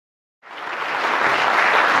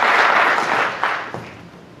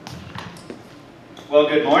Well,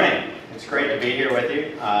 good morning. It's great to be here with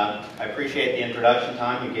you. I appreciate the introduction,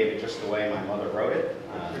 Tom. You gave it just the way my mother wrote it.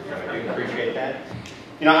 I do appreciate that.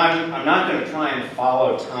 You know, I'm not going to try and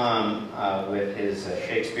follow Tom with his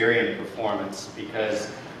Shakespearean performance, because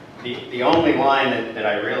the only line that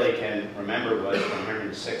I really can remember was from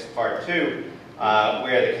Henry VI, Part 2,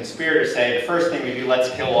 where the conspirators say, the first thing we do, let's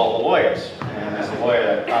kill all the lawyers. And as a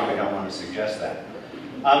lawyer, I probably don't want to suggest that.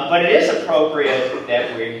 But it is appropriate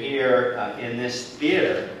that we're here in this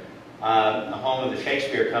theater, the home of the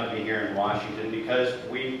Shakespeare Company here in Washington, because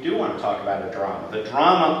we do want to talk about a drama. The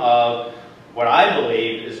drama of what I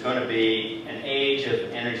believe is going to be an age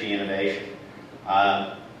of energy innovation.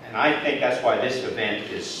 And I think that's why this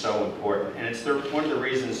event is so important. And it's one of the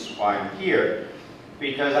reasons why I'm here,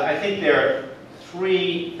 because I think there are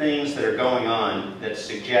three things that are going on that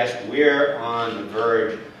suggest we're on the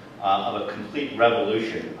verge of a complete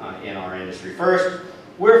revolution in our industry. First,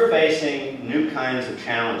 we're facing new kinds of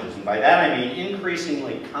challenges, and by that I mean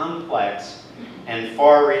increasingly complex and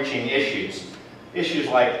far-reaching issues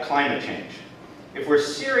like climate change. If we're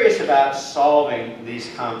serious about solving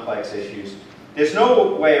these complex issues, there's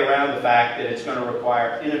no way around the fact that it's going to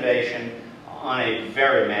require innovation on a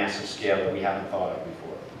very massive scale that we haven't thought of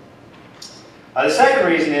before. The second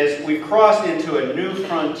reason is we've crossed into a new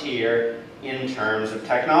frontier in terms of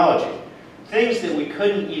technology. Things that we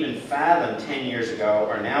couldn't even fathom 10 years ago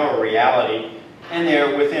are now a reality, and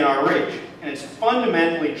they're within our reach. And it's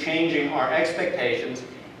fundamentally changing our expectations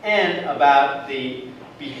and about the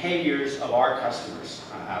behaviors of our customers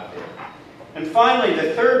out there. And finally,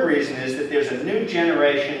 the third reason is that there's a new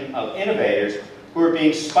generation of innovators who are being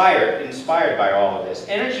inspired by all of this.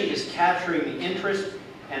 Energy is capturing the interest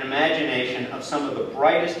and imagination of some of the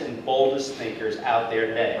brightest and boldest thinkers out there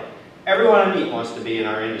today. Everyone I meet wants to be in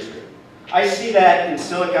our industry. I see that in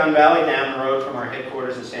Silicon Valley, down the road from our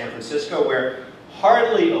headquarters in San Francisco, where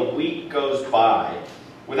hardly a week goes by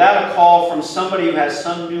without a call from somebody who has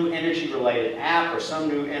some new energy-related app or some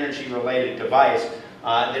new energy-related device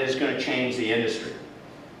that is going to change the industry.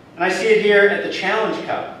 And I see it here at the Challenge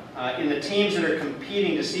Cup, in the teams that are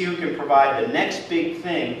competing to see who can provide the next big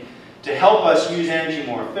thing to help us use energy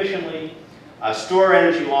more efficiently, store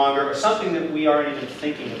energy longer, or something that we aren't even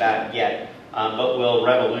thinking about yet, but will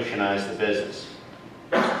revolutionize the business.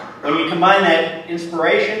 When you combine that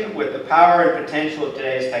inspiration with the power and potential of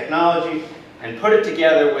today's technology and put it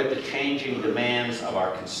together with the changing demands of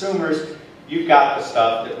our consumers, you've got the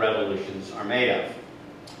stuff that revolutions are made of.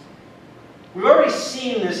 We've already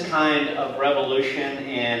seen this kind of revolution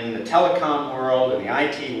in the telecom world and the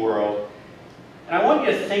IT world, and I want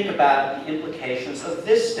you to think about the implications of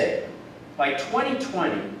this statement. By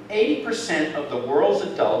 2020, 80% of the world's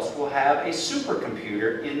adults will have a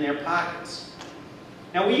supercomputer in their pockets.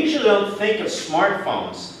 Now, we usually don't think of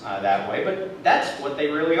smartphones that way, but that's what they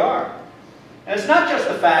really are. And it's not just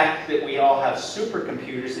the fact that we all have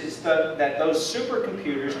supercomputers, it's that those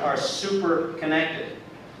supercomputers are super connected.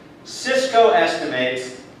 Cisco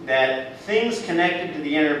estimates that things connected to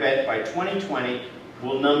the internet by 2020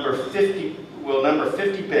 will number 50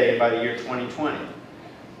 billion by the year 2020.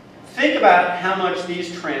 Think about how much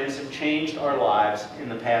these trends have changed our lives in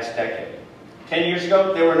the past decade. 10 years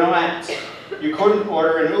ago, there were no apps. You couldn't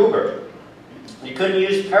order an Uber. You couldn't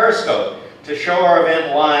use Periscope to show our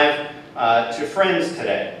event live to friends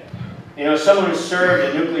today. You know, someone who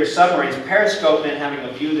served in nuclear submarines, Periscope meant having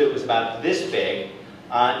a view that was about this big.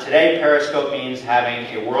 Today, Periscope means having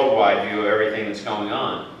a worldwide view of everything that's going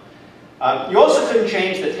on. You also couldn't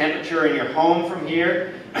change the temperature in your home from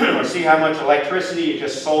here, or see how much electricity you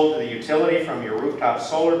just sold to the utility from your rooftop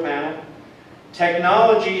solar panel.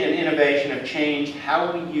 Technology and innovation have changed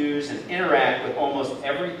how we use and interact with almost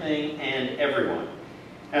everything and everyone.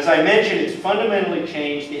 As I mentioned, it's fundamentally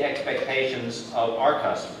changed the expectations of our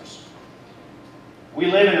customers. We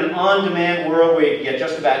live in an on-demand world where you can get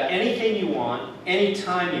just about anything you want,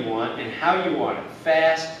 anytime you want, and how you want it.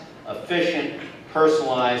 Fast, efficient,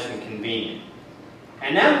 personalized, and convenient.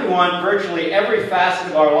 And now we want virtually every facet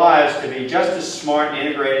of our lives to be just as smart,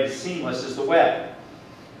 integrated, and seamless as the web.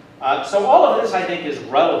 So all of this, I think, is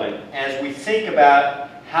relevant as we think about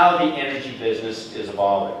how the energy business is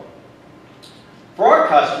evolving. For our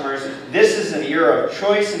customers, this is an era of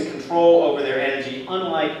choice and control over their energy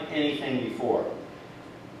unlike anything before.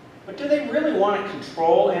 But do they really want to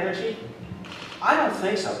control energy? I don't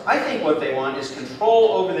think so. I think what they want is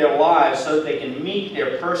control over their lives so that they can meet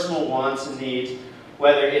their personal wants and needs,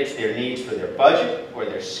 whether it's their needs for their budget, or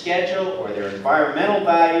their schedule, or their environmental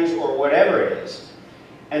values, or whatever it is.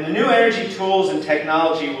 And the new energy tools and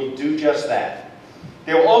technology will do just that.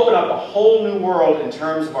 They will open up a whole new world in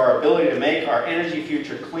terms of our ability to make our energy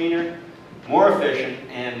future cleaner, more efficient,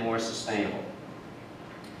 and more sustainable.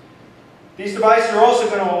 These devices are also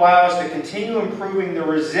going to allow us to continue improving the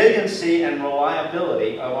resiliency and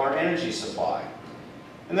reliability of our energy supply.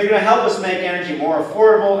 And they're going to help us make energy more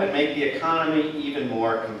affordable and make the economy even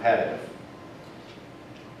more competitive.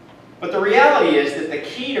 But the reality is that the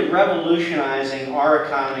key to revolutionizing our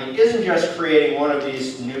economy isn't just creating one of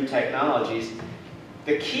these new technologies.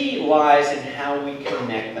 The key lies in how we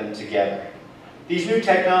connect them together. These new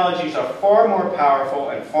technologies are far more powerful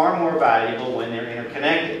and far more valuable when they're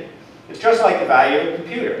interconnected. It's just like the value of a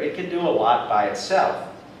computer. It can do a lot by itself,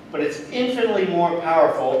 but it's infinitely more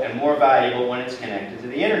powerful and more valuable when it's connected to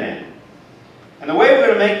the internet. And the way we're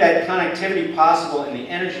going to make that connectivity possible in the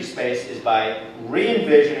energy space is by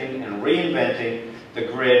re-envisioning and reinventing the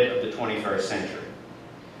grid of the 21st century.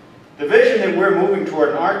 The vision that we're moving toward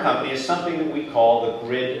in our company is something that we call the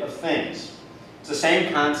grid of things. It's the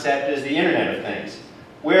same concept as the Internet of Things.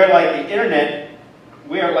 Where like the Internet,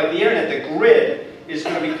 the grid is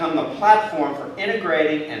going to become the platform for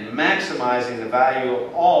integrating and maximizing the value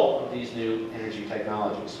of all of these new energy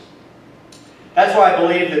technologies. That's why I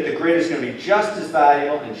believe that the grid is going to be just as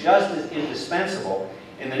valuable and just as indispensable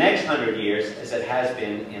in the next 100 years as it has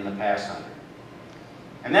been in the past 100.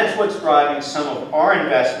 And that's what's driving some of our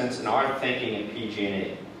investments and our thinking at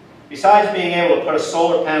PG&E. Besides being able to put a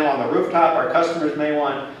solar panel on the rooftop, our customers may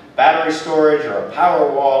want battery storage or a power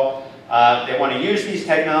wall. They want to use these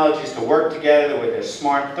technologies to work together with their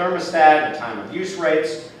smart thermostat and time of use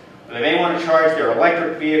rates. They may want to charge their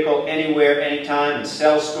electric vehicle anywhere, anytime, and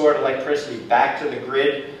sell stored electricity back to the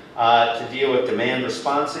grid to deal with demand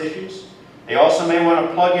response issues. They also may want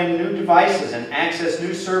to plug in new devices and access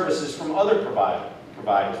new services from other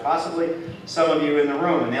providers, possibly some of you in the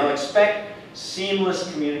room, and they'll expect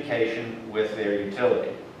seamless communication with their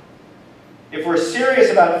utility. If we're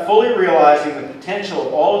serious about fully realizing the potential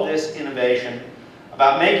of all of this innovation,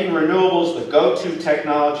 about making renewables the go-to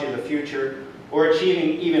technology of the future, or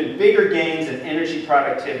achieving even bigger gains in energy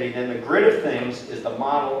productivity, then the grid of things is the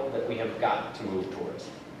model that we have got to move towards.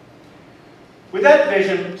 With that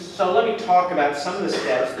vision, so let me talk about some of the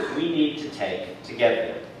steps that we need to take to get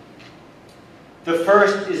there. The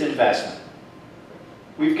first is investment.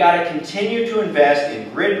 We've got to continue to invest in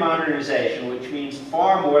grid modernization, which means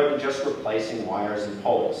far more than just replacing wires and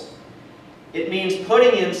poles. It means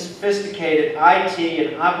putting in sophisticated IT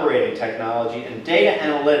and operating technology and data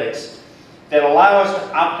analytics that allow us to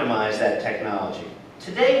optimize that technology.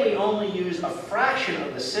 Today, we only use a fraction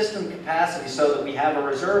of the system capacity so that we have a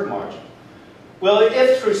reserve margin. Well,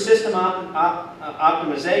 if through system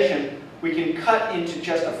optimization, we can cut into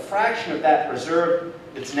just a fraction of that reserve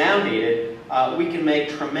that's now needed, we can make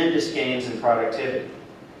tremendous gains in productivity.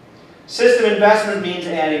 System investment means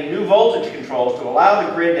adding new voltage controls to allow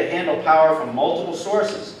the grid to handle power from multiple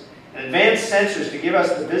sources, and advanced sensors to give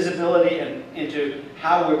us the visibility into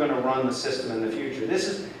how we're going to run the system in the future. This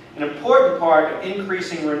is an important part of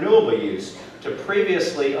increasing renewable use to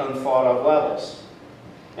previously unthought of levels.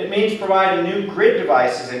 It means providing new grid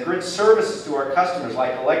devices and grid services to our customers,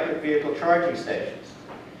 like electric vehicle charging stations.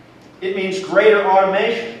 It means greater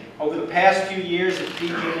automation. Over the past few years at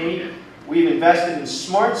PG&E, we've invested in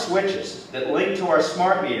smart switches that link to our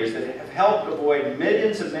smart meters that have helped avoid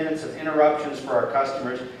millions of minutes of interruptions for our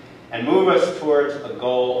customers and move us towards a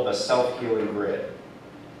goal of a self-healing grid.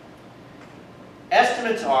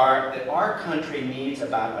 Estimates are that our country needs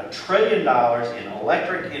about $1 trillion in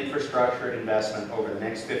electric infrastructure investment over the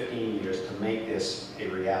next 15 years to make this a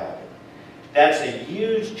reality. That's a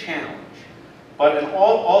huge challenge, but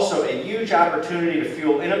also a huge opportunity to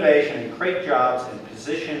fuel innovation and create jobs and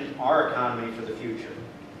position our economy for the future.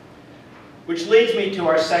 Which leads me to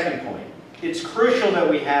our second point. It's crucial that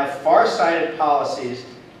we have far-sighted policies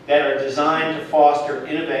that are designed to foster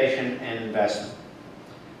innovation and investment.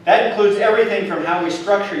 That includes everything from how we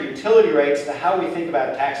structure utility rates to how we think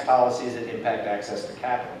about tax policies that impact access to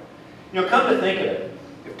capital. You know, come to think of it,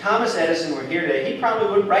 if Thomas Edison were here today, he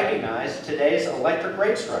probably would recognize today's electric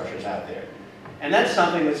rate structures out there. And that's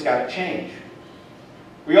something that's got to change.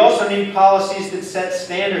 We also need policies that set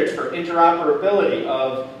standards for interoperability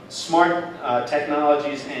of smart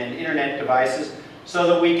technologies and internet devices so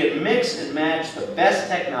that we can mix and match the best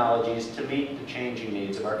technologies to meet the changing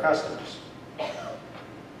needs of our customers.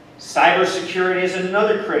 Cybersecurity is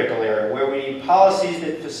another critical area where we need policies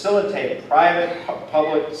that facilitate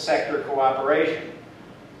private-public sector cooperation.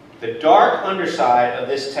 The dark underside of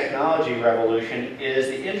this technology revolution is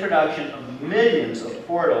the introduction of millions of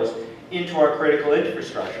portals into our critical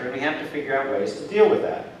infrastructure, and we have to figure out ways to deal with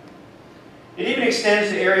that. It even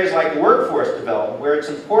extends to areas like workforce development, where it's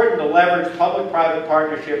important to leverage public-private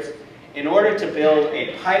partnerships in order to build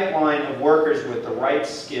a pipeline of workers with the right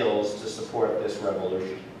skills to support this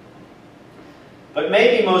revolution. But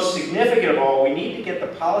maybe most significant of all, we need to get the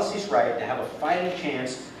policies right to have a fighting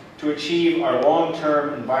chance to achieve our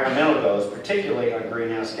long-term environmental goals, particularly on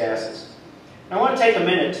greenhouse gases. Now, I want to take a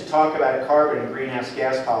minute to talk about carbon and greenhouse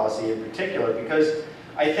gas policy in particular, because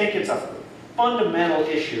I think it's a fundamental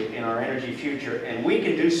issue in our energy future, and we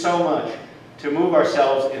can do so much to move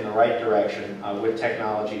ourselves in the right direction with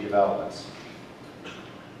technology developments.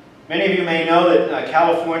 Many of you may know that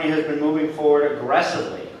California has been moving forward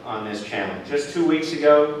aggressively on this challenge. Just 2 weeks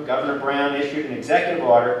ago, Governor Brown issued an executive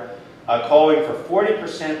order calling for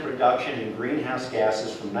 40% reduction in greenhouse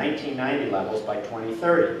gases from 1990 levels by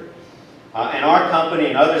 2030. And our company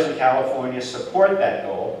and others in California support that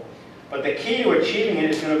goal. But the key to achieving it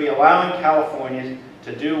is going to be allowing California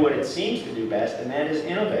to do what it seems to do best, and that is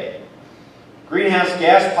innovate. Greenhouse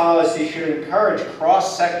gas policy should encourage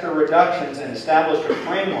cross-sector reductions and establish a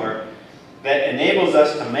framework that enables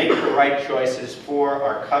us to make the right choices for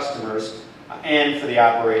our customers and for the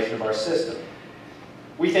operation of our system.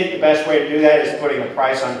 We think the best way to do that is putting a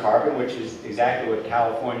price on carbon, which is exactly what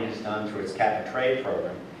California has done through its cap-and-trade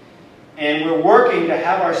program. And we're working to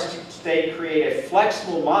have our state create a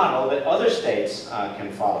flexible model that other states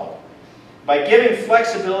can follow. By giving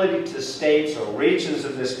flexibility to states or regions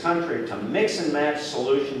of this country to mix and match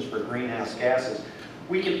solutions for greenhouse gases,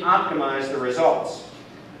 we can optimize the results.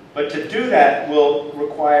 But to do that will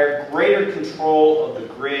require greater control of the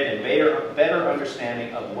grid and better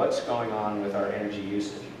understanding of what's going on with our energy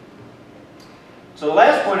usage. So the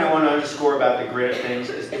last point I want to underscore about the grid of things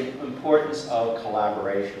is the importance of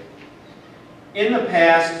collaboration. In the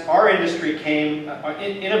past,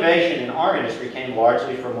 innovation in our industry came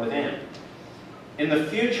largely from within. In the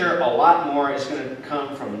future, a lot more is going to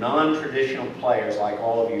come from non-traditional players like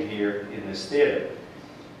all of you here in this theater.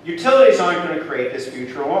 Utilities aren't going to create this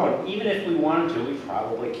future alone. Even if we wanted to, we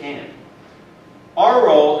probably can. Our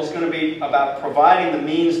role is going to be about providing the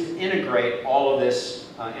means to integrate all of this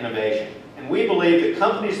innovation. And we believe the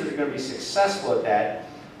companies that are going to be successful at that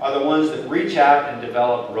are the ones that reach out and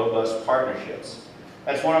develop robust partnerships.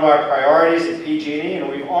 That's one of our priorities at PG&E, and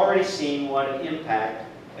we've already seen what an impact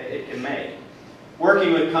it can make.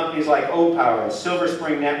 Working with companies like O-Power and Silver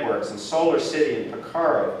Spring Networks and Solar City and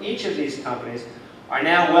Picarro, each of these companies are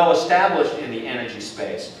now well established in the energy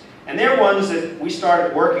space. And they're ones that we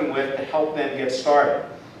started working with to help them get started.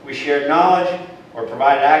 We shared knowledge, or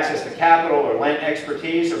provided access to capital, or lent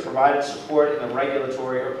expertise, or provided support in the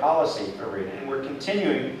regulatory or policy arena. And we're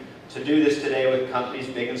continuing to do this today with companies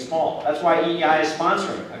big and small. That's why EEI is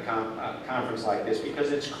sponsoring a conference like this,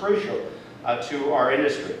 because it's crucial to our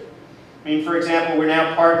industry. I mean, for example, we're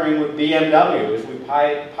now partnering with BMW as we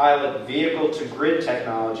pilot vehicle-to-grid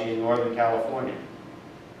technology in Northern California.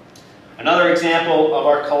 Another example of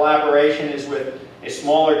our collaboration is with a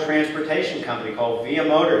smaller transportation company called Via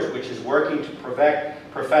Motors, which is working to perfect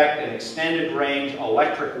an extended-range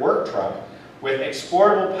electric work truck with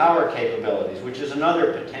exportable power capabilities, which is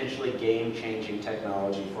another potentially game-changing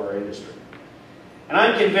technology for our industry. And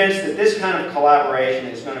I'm convinced that this kind of collaboration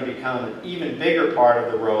is going to become an even bigger part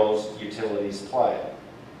of the roles utilities play.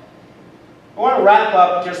 I want to wrap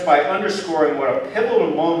up just by underscoring what a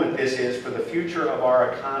pivotal moment this is for the future of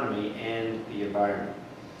our economy and the environment.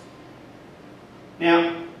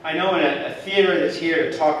 Now, I know in a theater that's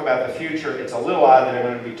here to talk about the future, it's a little odd that I'm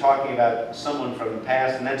going to be talking about someone from the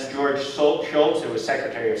past, and that's George Shultz, who was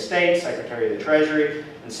Secretary of State, Secretary of the Treasury,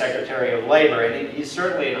 and Secretary of Labor. And he's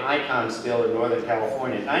certainly an icon still in Northern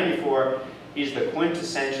California. At 94, he's the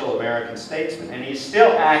quintessential American statesman, and he's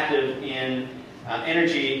still active in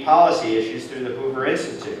energy policy issues through the Hoover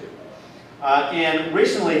Institute. And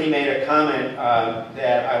recently he made a comment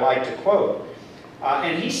that I like to quote.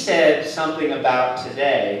 And he said something about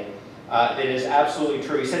today that is absolutely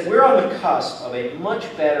true. He said, we're on the cusp of a much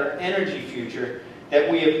better energy future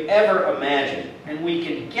that we have ever imagined. And we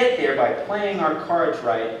can get there by playing our cards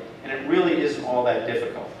right, and it really isn't all that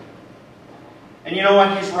difficult. And you know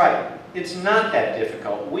what? He's right. It's not that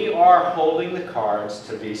difficult. We are holding the cards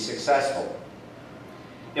to be successful.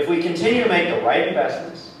 If we continue to make the right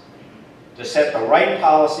investments, to set the right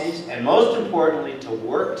policies, and most importantly, to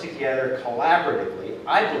work together collaboratively,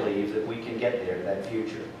 I believe that we can get there to that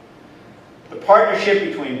future. The partnership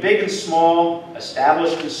between big and small,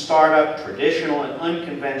 established and startup, traditional and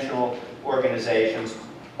unconventional organizations,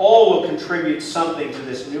 all will contribute something to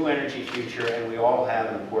this new energy future, and we all have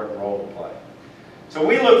an important role to play. So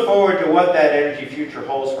we look forward to what that energy future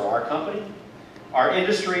holds for our company, our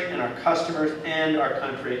industry, and our customers, and our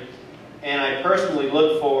country. And I personally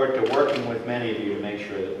look forward to working with many of you to make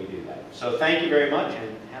sure that we do that. So So thank you very much,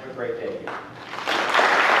 and have a great day.